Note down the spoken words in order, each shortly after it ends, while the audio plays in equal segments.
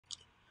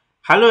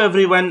Hello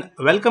everyone,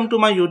 welcome to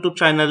my YouTube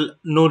channel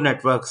Noor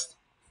Networks.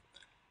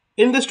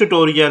 In this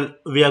tutorial,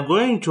 we are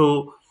going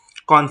to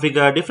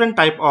configure different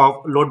type of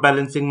load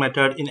balancing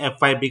method in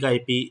F5 Big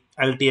IP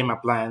LTM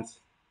appliance.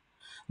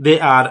 They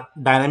are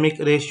dynamic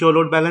ratio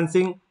load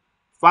balancing,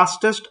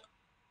 fastest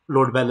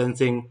load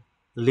balancing,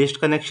 least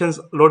connections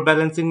load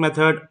balancing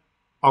method,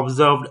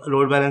 observed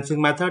load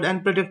balancing method,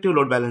 and predictive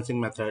load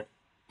balancing method.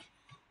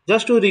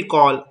 Just to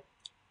recall,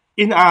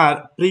 in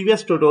our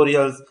previous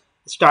tutorials,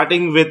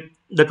 starting with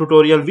the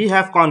tutorial, we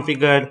have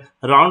configured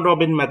round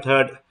robin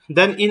method.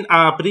 Then in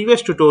our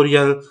previous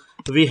tutorial,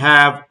 we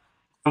have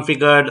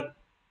configured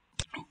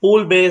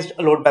pool based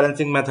load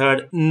balancing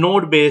method,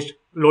 node based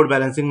load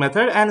balancing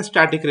method, and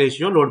static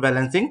ratio load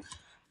balancing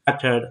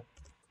method.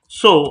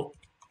 So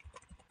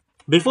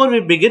before we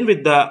begin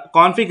with the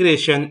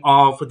configuration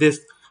of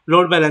this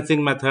load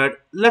balancing method,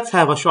 let's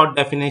have a short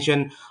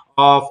definition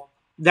of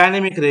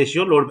dynamic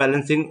ratio load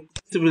balancing.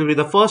 This will be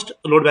the first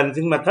load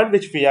balancing method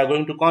which we are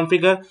going to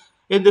configure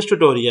in this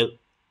tutorial.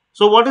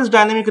 So what is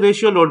dynamic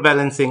ratio load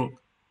balancing?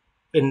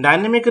 In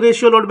dynamic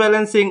ratio load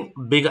balancing,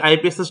 Big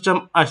IP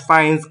system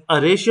assigns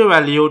a ratio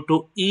value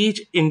to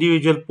each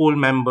individual pool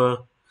member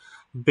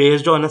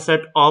based on a set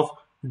of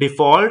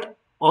default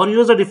or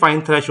user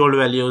defined threshold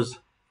values.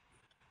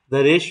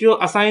 The ratio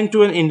assigned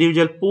to an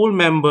individual pool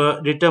member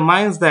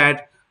determines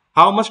that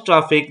how much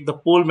traffic the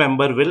pool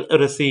member will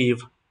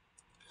receive.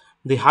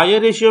 The higher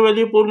ratio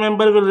value pool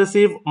member will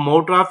receive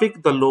more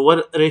traffic, the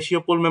lower ratio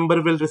pool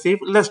member will receive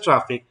less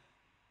traffic.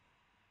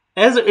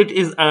 As it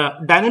is a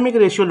dynamic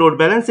ratio load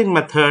balancing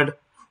method,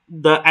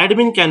 the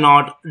admin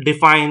cannot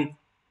define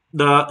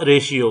the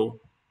ratio.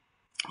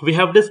 We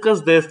have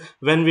discussed this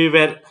when we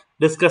were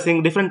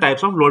discussing different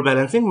types of load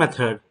balancing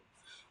method.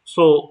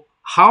 So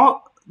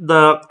how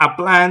the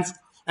appliance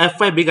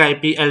F5 Big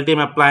IP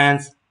LTM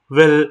appliance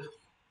will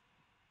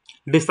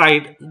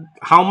decide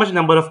how much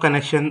number of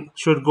connection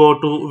should go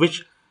to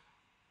which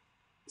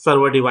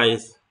server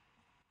device.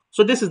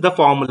 So this is the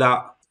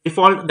formula,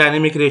 default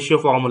dynamic ratio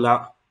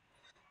formula.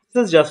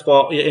 This is just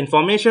for your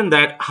information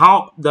that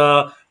how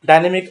the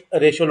dynamic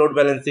ratio load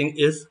balancing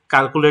is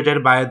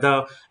calculated by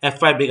the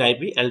F5 Big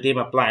IP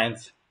LTM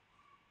appliance.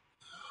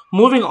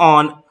 Moving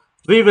on,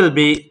 we will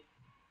be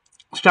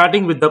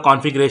starting with the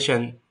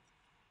configuration.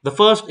 The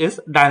first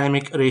is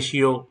dynamic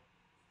ratio.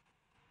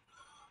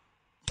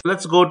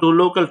 Let's go to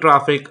local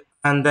traffic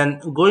and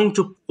then going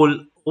to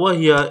pool. Over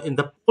here in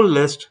the pool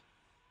list,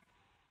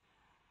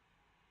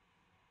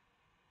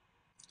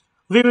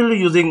 we will be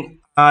using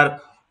our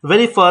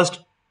very first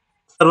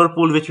server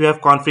pool which we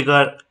have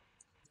configured.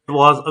 It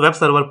was a web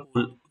server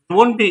pool. We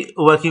won't be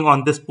working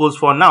on this pools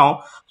for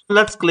now. So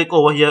let's click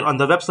over here on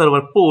the web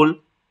server pool.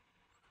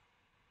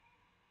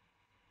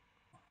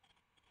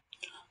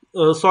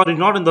 Sorry,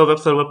 not in the web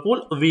server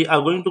pool. We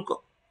are going to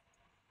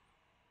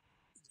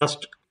just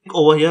click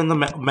over here in the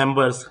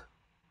members,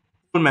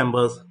 pool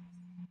members.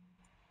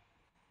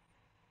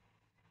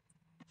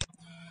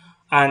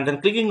 And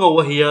then clicking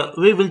over here,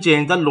 we will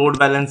change the load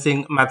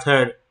balancing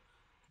method.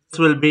 This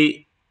will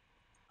be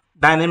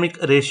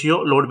dynamic ratio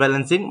load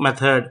balancing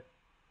method.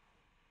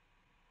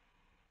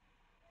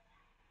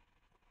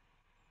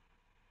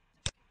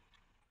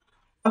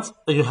 Once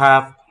you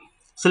have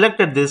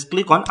selected this,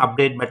 click on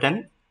update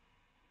button.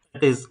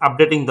 It is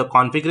updating the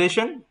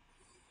configuration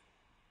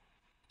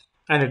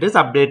and it is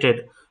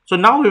updated. So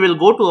now we will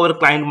go to our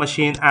client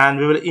machine and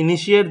we will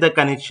initiate the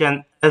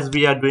connection as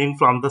we are doing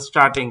from the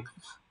starting.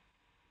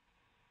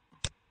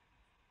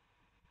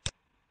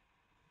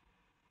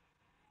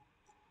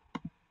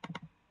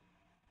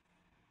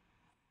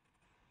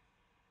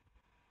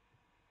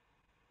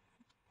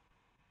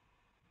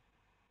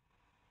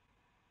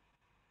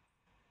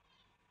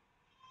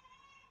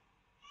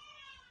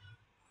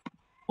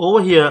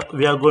 Over here,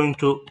 we are going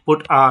to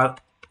put our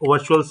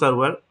virtual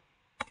server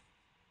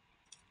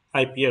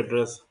IP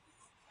address.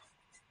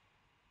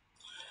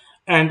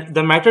 And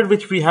the method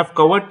which we have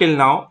covered till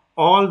now,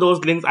 all those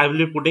links I will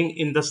be putting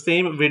in the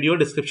same video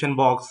description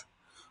box.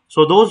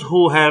 So those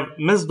who have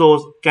missed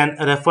those can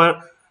refer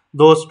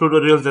those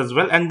tutorials as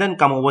well and then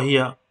come over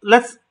here.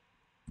 Let's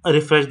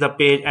refresh the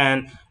page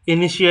and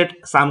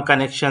initiate some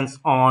connections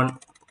on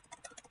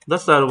the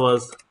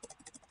servers.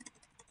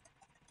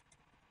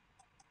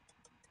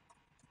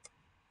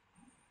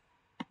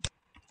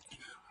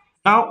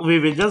 Now we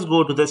will just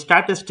go to the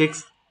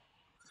statistics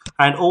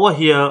and over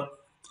here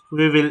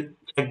we will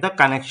check the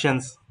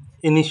connections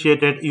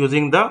initiated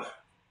using the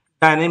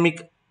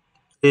dynamic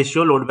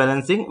ratio load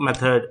balancing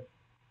method.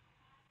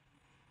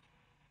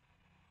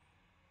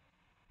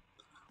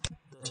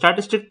 The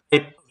statistic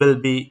type will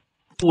be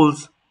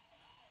pools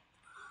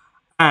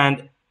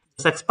and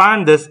let's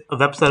expand this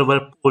web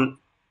server pool.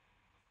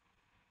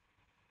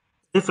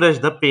 Refresh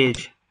the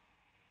page.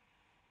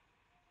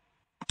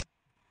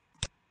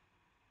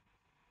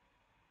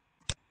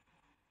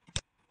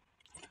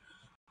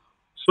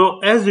 So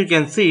as you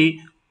can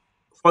see,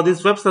 for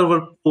this web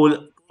server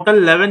pool, total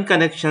 11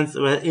 connections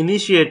were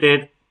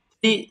initiated.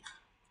 3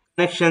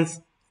 connections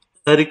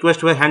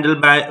requests were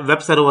handled by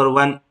web server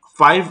 1,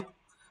 5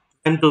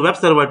 went to web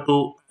server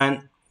 2,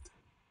 and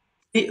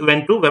 3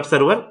 went to web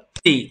server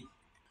 3.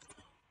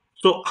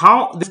 So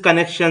how these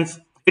connections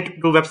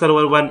fit to web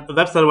server 1,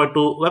 web server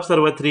 2, web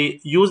server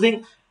 3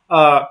 using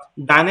a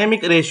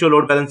dynamic ratio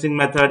load balancing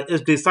method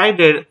is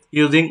decided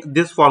using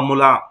this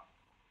formula.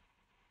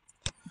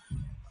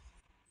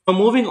 So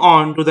moving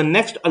on to the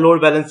next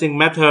load balancing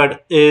method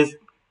is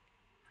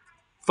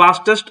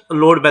fastest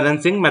load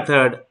balancing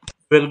method.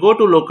 We'll go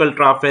to local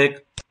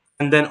traffic,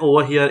 and then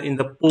over here in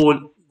the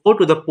pool, go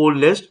to the pool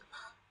list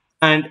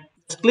and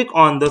just click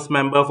on this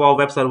member for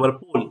web server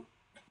pool.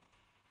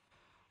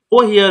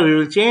 Over here we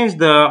will change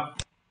the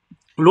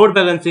load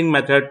balancing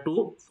method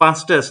to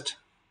fastest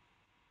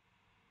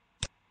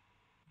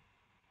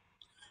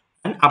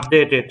and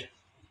update it.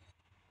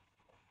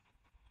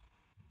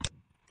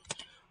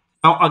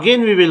 Now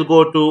again we will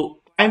go to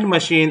client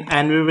machine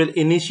and we will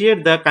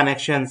initiate the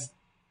connections.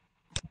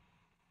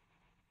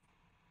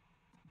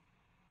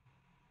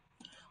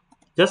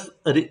 Just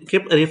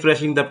keep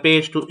refreshing the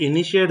page to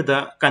initiate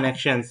the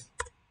connections.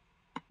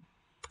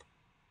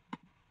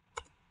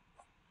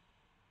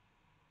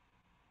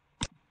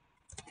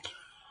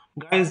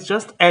 Guys,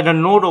 just add a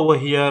note over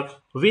here.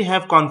 We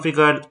have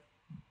configured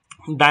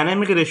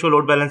dynamic ratio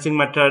load balancing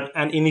method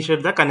and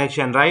initiate the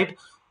connection, right?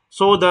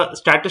 So the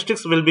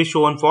statistics will be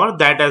shown for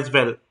that as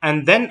well.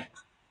 And then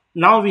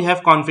now we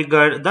have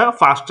configured the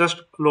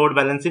fastest load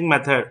balancing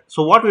method.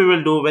 So what we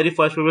will do, very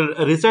first we will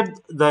reset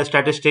the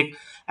statistic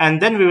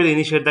and then we will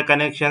initiate the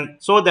connection,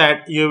 so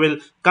that you will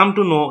come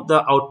to know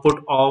the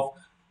output of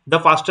the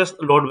fastest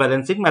load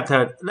balancing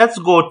method. Let's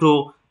go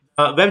to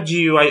web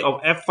GUI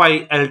of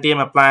F5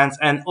 LTM appliance,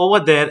 and over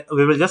there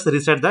we will just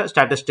reset the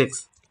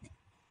statistics.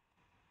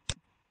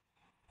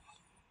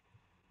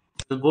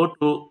 We'll go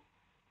to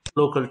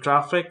local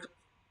traffic,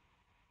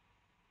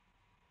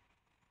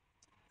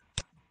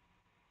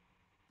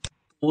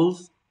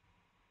 pools,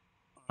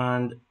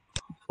 and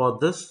for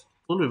this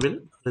pool we will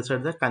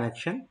reset the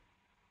connection.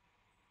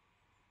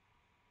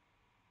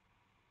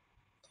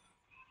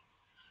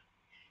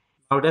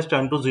 Now it has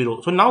turned to 0.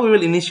 So now we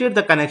will initiate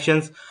the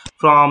connections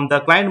from the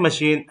client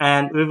machine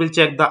and we will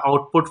check the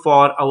output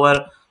for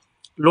our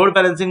load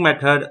balancing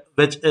method,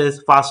 which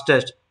is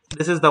fastest.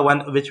 This is the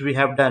one which we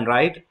have done,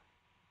 right?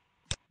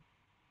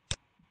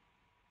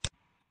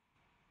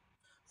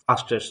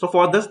 Fastest. So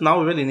for this, now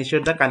we will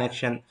initiate the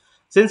connection.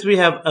 Since we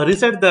have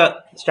reset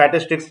the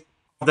statistics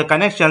of the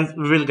connections,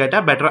 we will get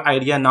a better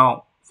idea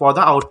now for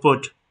the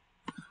output.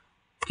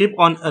 Keep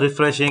on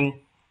refreshing.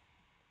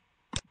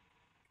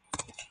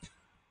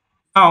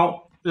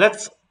 Now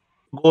let's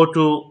go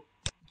to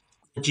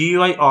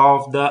GUI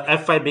of the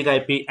F5 Big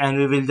IP and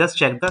we will just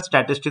check the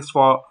statistics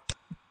for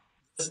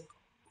this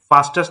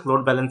fastest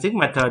load balancing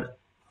method.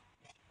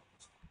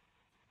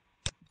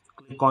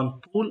 Click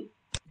on pool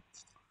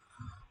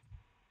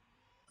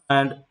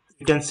and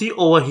you can see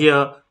over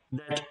here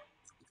that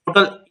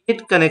total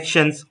 8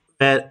 connections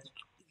were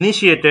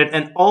initiated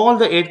and all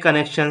the 8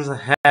 connections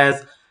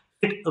has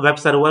hit web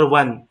server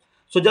 1.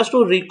 So just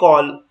to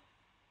recall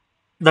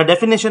the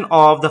definition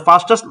of the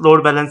fastest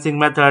load balancing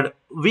method,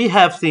 we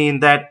have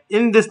seen that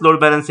in this load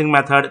balancing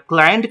method,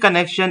 client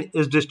connection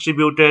is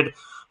distributed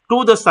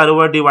to the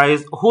server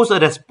device whose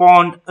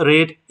response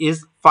rate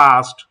is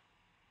fast.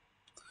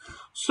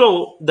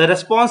 So the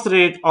response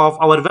rate of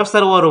our web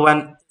server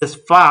 1 is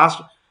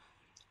fast,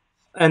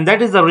 and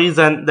that is the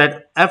reason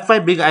that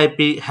F5 Big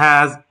IP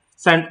has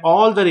sent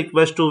all the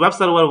requests to web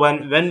server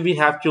 1 when we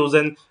have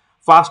chosen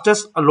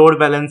fastest load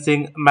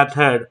balancing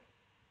method.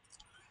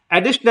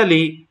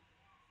 Additionally,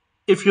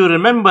 if you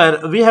remember,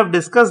 we have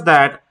discussed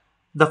that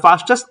the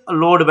fastest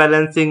load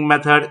balancing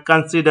method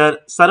consider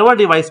server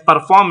device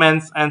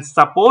performance and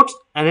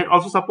it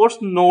also supports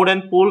node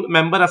and pool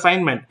member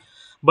assignment.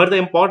 But the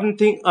important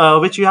thing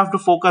which you have to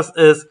focus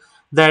is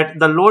that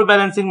the load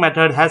balancing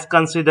method has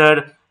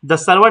considered the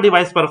server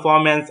device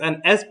performance,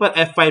 and as per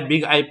F5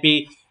 Big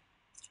IP,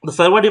 the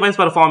server device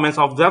performance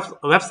of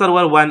web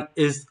server 1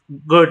 is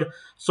good.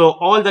 So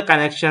all the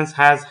connections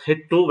has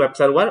hit to web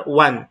server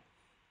 1.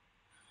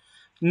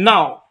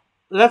 Now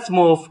let's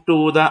move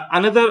to the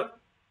another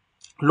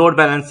load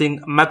balancing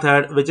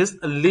method, which is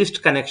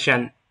least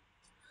connection.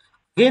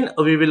 Again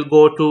we will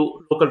go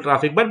to local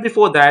traffic, but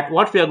before that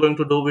what we are going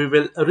to do, we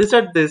will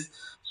reset this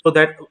so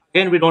that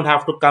again we don't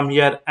have to come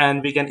here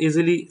and we can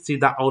easily see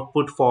the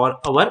output for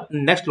our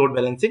next load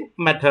balancing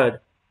method.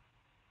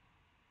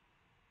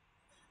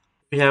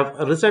 We have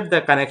reset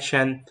the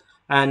connection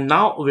and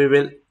now we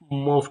will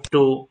move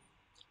to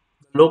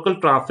local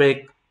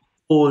traffic,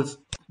 pools,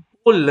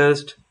 pool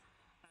list,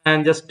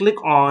 and just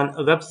click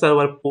on web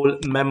server pool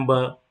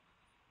member,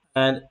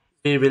 and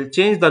we will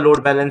change the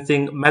load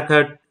balancing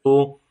method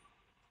to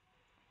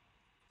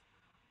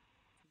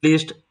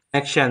least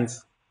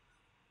connections.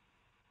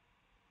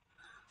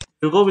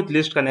 We'll go with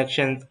list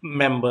connections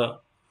member,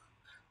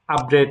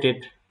 update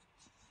it.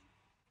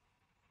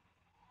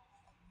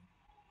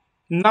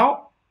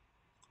 Now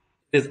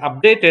it is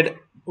updated.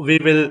 We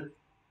will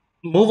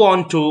move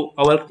on to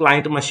our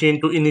client machine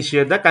to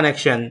initiate the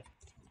connection.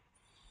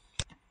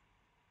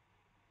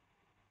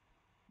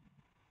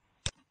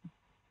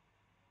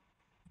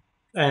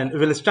 and we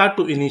will start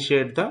to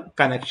initiate the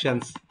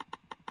connections.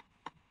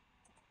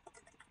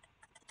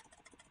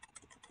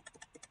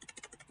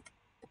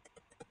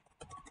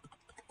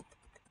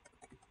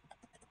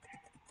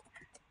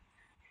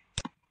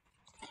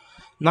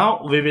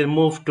 Now we will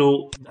move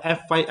to the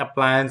F5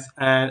 appliance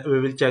and we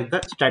will check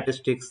the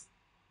statistics.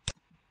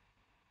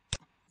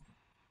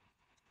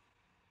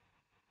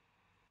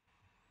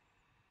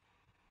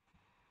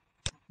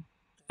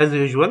 As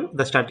usual,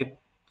 the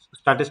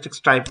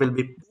statistics type will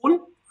be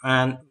pool,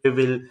 and we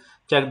will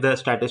check the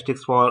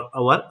statistics for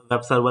our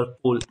web server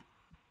pool.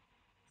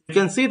 You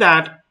can see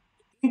that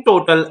in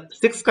total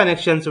 6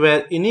 connections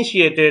were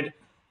initiated.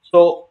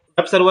 So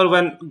web server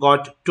 1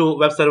 got 2,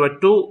 web server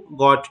 2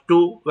 got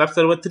 2, web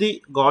server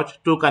 3 got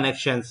 2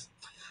 connections.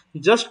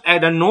 Just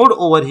add a node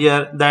over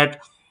here that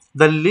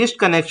the least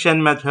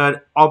connection method,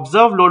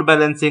 observe load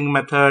balancing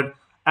method,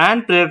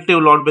 and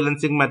predictive load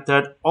balancing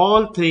method,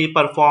 all three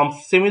perform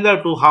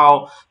similar to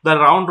how the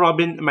round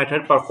robin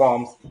method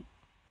performs.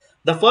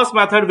 The first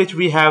method which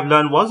we have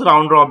learned was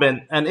round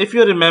robin, and if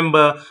you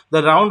remember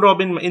the round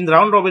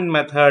robin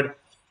method,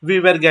 we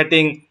were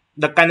getting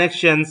the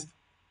connections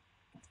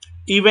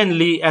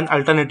evenly and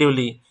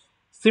alternatively.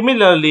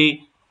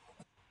 Similarly,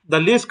 the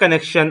least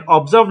connection,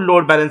 observed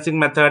load balancing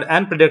method,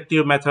 and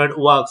predictive method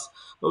works.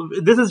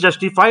 This is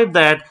justified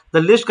that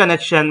the least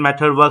connection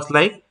method works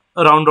like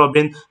a round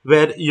robin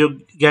where you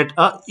get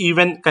a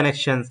even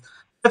connections.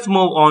 Let's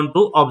move on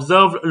to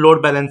observed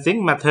load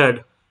balancing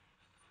method.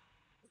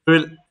 We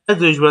will, as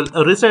usual,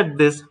 reset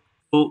this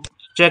to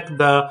check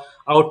the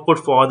output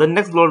for the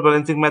next load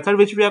balancing method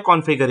which we are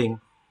configuring.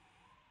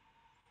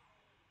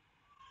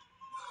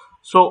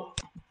 So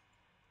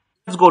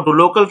let's go to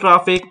local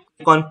traffic,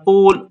 click on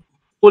pool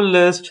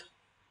list,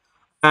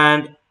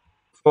 and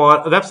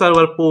for web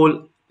server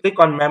pool, click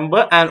on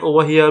member, and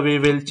over here we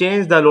will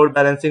change the load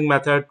balancing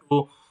method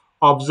to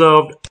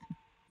observed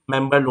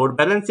member load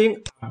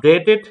balancing,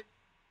 update it,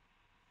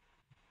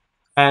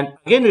 and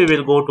again we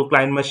will go to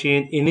client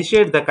machine,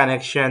 initiate the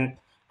connection,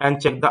 and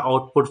check the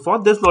output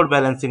for this load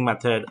balancing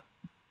method.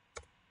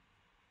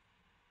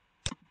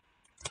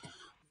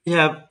 We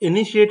have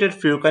initiated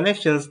few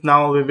connections.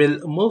 Now we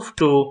will move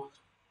to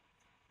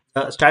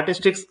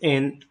statistics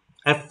in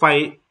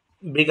F5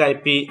 Big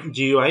IP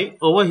GUI.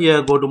 Over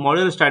here, go to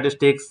model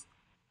statistics,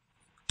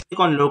 click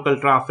on local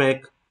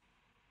traffic,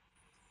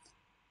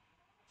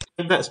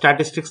 check the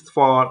statistics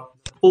for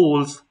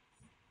pools.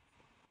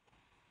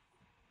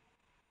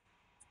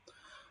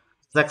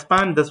 Let's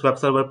expand this web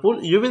server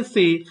pool. You will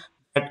see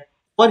that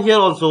over here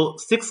also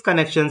 6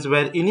 connections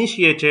were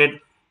initiated.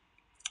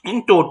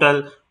 In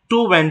total,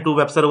 2 went to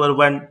web server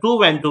 1, 2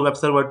 went to web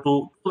server 2,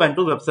 2 went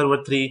to web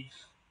server 3.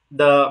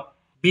 The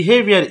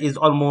behavior is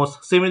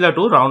almost similar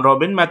to round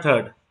robin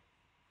method.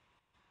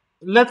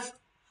 Let's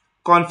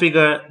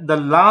configure the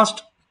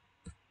last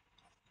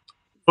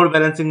load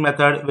balancing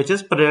method, which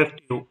is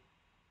predictive.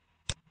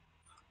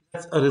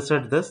 Let's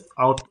reset this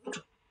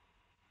output,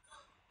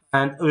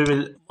 and we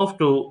will move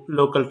to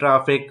local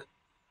traffic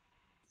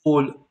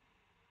pool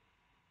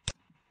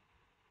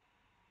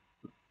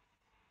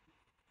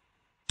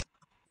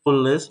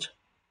list,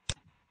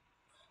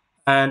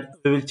 and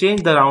we will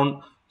change the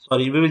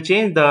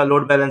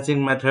load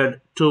balancing method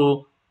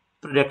to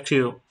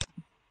predictive.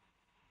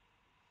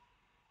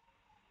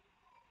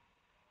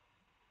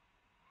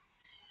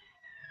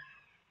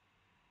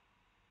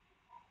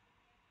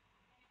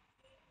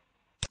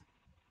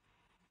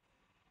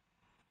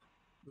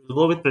 We'll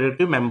go with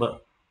predictive member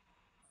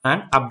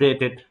and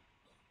update it.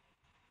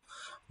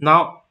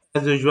 Now,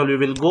 as usual, we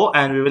will go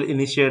and we will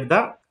initiate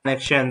the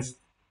connections.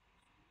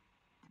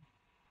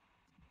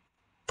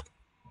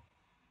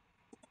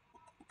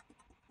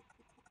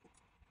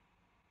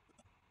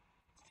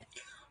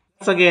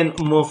 Let's again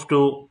move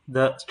to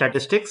the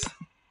statistics.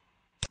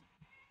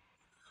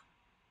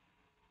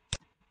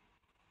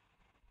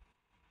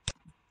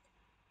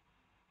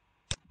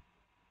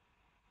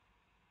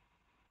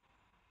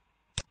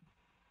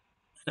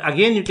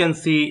 Again, you can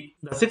see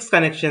the 6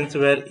 connections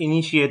were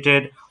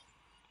initiated.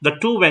 The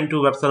 2 went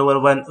to web server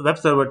 1, web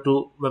server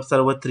 2, web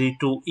server 3,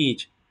 2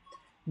 each.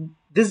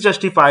 This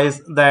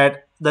justifies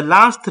that the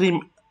last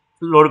 3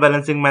 load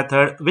balancing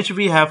method which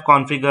we have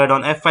configured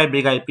on F5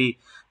 Big IP,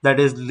 that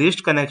is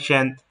least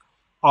connection,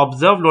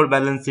 observe load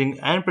balancing,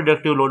 and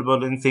predictive load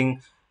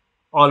balancing,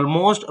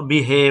 almost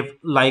behave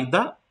like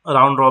the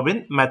round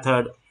robin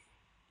method.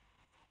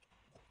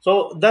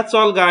 So that's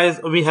all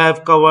guys, we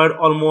have covered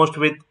almost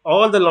with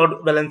all the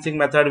load balancing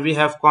method. We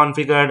have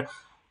configured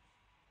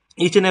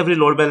each and every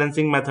load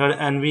balancing method,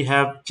 and we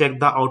have checked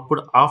the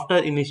output after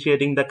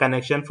initiating the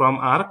connection from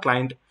our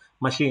client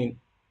machine.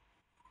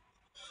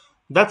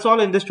 That's all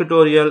in this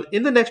tutorial.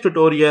 In the next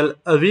tutorial,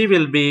 we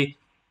will be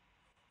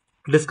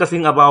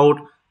discussing about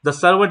the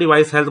server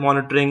device health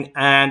monitoring,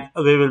 and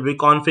we will be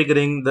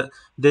configuring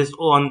this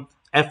on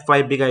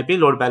F5 Big IP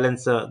load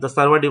balancer. The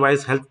server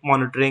device health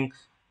monitoring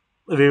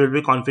we will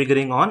be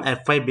configuring on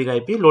F5 Big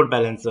IP load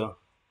balancer.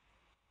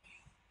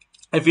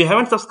 If you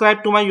haven't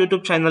subscribed to my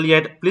YouTube channel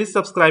yet, please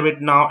subscribe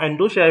it now and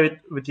do share it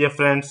with your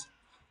friends.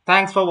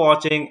 Thanks for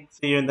watching.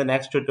 See you in the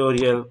next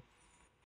tutorial.